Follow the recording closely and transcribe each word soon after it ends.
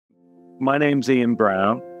My name's Ian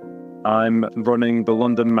Brown. I'm running the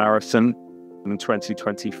London Marathon in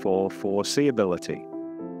 2024 for SeeAbility.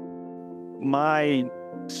 My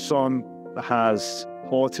son has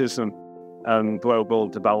autism and global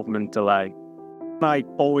development delay. I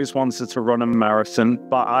always wanted to run a marathon,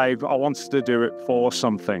 but I wanted to do it for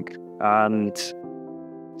something. And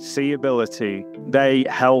SeeAbility, they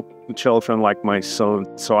help children like my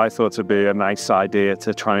son, so I thought it'd be a nice idea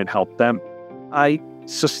to try and help them. I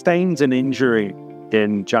sustained an injury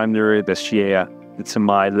in January this year to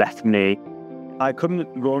my left knee. I couldn't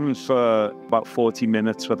run for about 40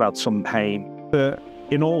 minutes without some pain.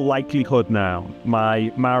 In all likelihood now,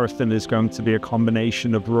 my marathon is going to be a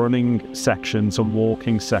combination of running sections and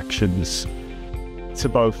walking sections to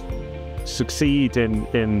both succeed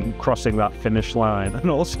in crossing that finish line and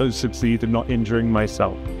also succeed in not injuring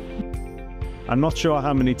myself. I'm not sure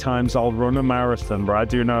how many times I'll run a marathon, but I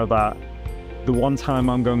do know that the one time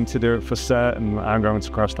I'm going to do it for certain, I'm going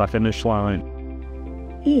to cross that finish line.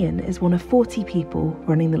 Ian is one of 40 people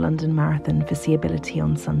running the London Marathon for SeeAbility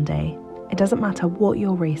on Sunday. It doesn't matter what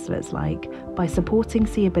your race looks like, by supporting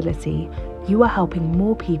SeeAbility, you are helping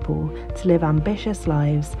more people to live ambitious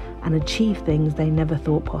lives and achieve things they never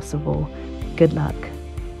thought possible. Good luck.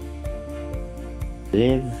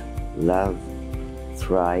 Live, love,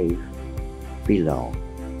 thrive, belong.